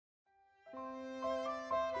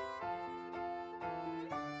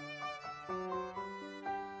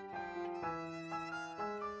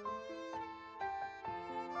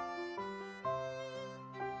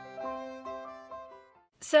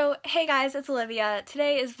So, hey guys, it's Olivia.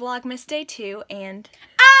 Today is Vlogmas Day 2, and...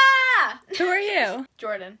 Who are you?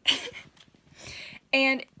 Jordan.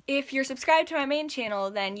 And if you're subscribed to my main channel,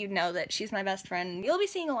 then you'd know that she's my best friend. You'll be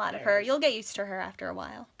seeing a lot of her. You'll get used to her after a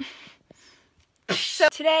while. So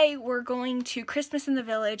today, we're going to Christmas in the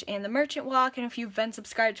Village and the Merchant Walk, and if you've been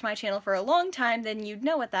subscribed to my channel for a long time, then you'd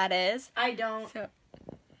know what that is. I don't. So,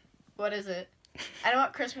 what is it? I don't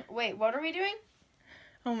want Christmas. Wait, what are we doing?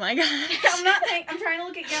 oh my gosh. I'm trying to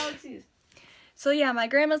look at galaxies. So yeah, my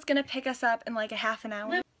grandma's gonna pick us up in like a half an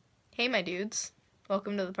hour. Hey, my dudes.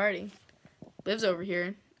 Welcome to the party. Liv's over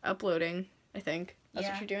here, uploading, I think. That's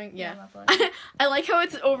what you're doing? Yeah. I like how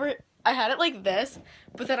it's over. I had it like this,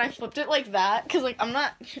 but then I flipped it like that, because, like, I'm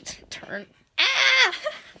not... Turn.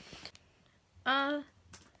 You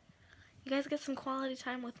guys get some quality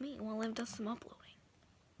time with me while Liv does some uploading.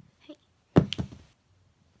 Hey.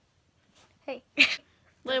 Hey.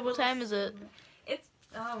 Liv, what time is it?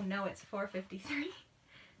 Oh no, it's 4:53.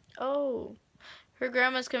 Oh. Her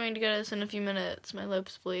grandma's coming to get us in a few minutes. My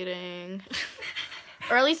lip's bleeding.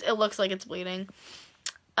 Or at least it looks like it's bleeding.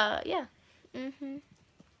 Yeah.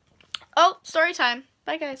 Oh, story time.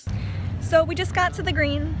 Bye, guys. So we just got to the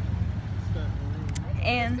green.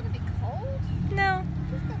 And... It's gonna be cold? No.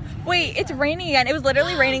 Wait, it's raining again. It was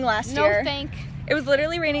literally raining last No, year. thank. It was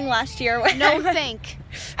literally raining last year. When No, thank.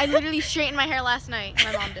 I literally straightened my hair last night.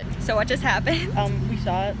 My mom did. So what just happened? We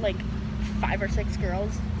saw like 5 or 6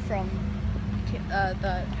 girls from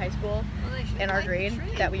the high school in our grade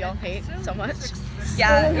that we all hate so much.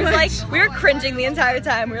 Yeah, it was like, we were cringing the entire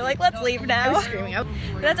time. We were like, let's leave I now. was screaming out.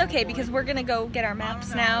 But that's okay, because we're gonna go get our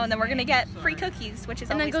maps now, and then we're gonna get free cookies, which is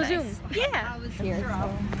And always then go nice. Zoom. Yeah. Here,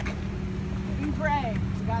 so. Be brave.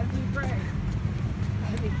 You gotta be brave. You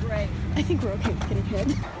gotta be brave. I think we're okay with getting hit.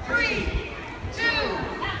 3, 2,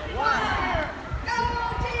 1.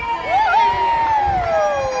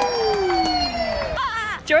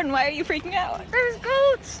 Jordan, why are you freaking out? There's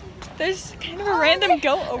goats. There's kind of a random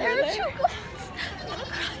goat over there. There are 2 goats. I'm gonna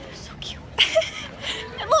cry. They're so cute.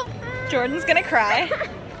 I love Jordan's gonna cry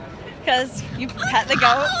because you pet the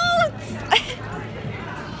goat. I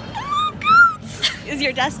love goats. Is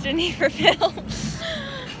your destiny fulfilled?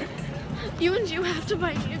 You and you have to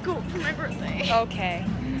buy me a goat for my birthday. Okay.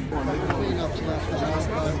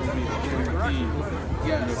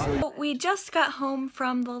 We just got home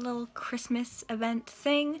from the little Christmas event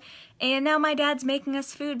thing, and now my dad's making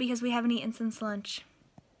us food because we haven't eaten since lunch.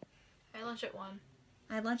 I lunch at 1.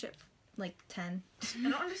 I had lunch at like 10. I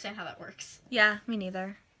don't understand how that works. Yeah, me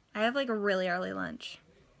neither. I have like a really early lunch.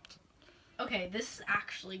 Okay, this is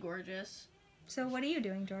actually gorgeous. So what are you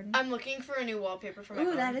doing, Jordan? I'm looking for a new wallpaper for my Ooh,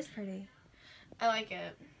 phone. that is pretty. I like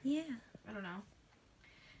it. Yeah. I don't know.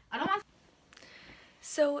 I don't want...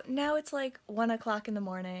 So now it's like 1 o'clock in the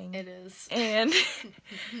morning. It is. And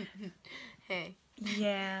hey.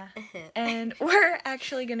 yeah. And we're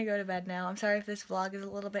actually gonna go to bed now. I'm sorry if this vlog is a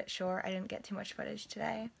little bit short. I didn't get too much footage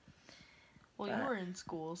today. Well, you were in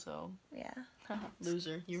school, so... Yeah.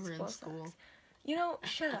 Loser. You were in school. Sucks. You know,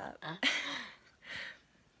 shut up.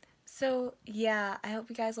 So, yeah, I hope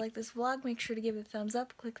you guys like this vlog. Make sure to give it a thumbs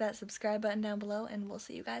up, click that subscribe button down below, and we'll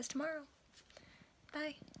see you guys tomorrow.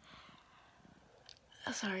 Bye.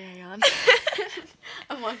 Oh, sorry, I yawned.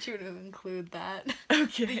 I want you to include that.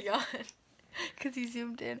 Okay. The yawn. Because you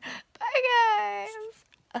zoomed in. Bye,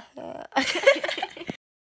 guys.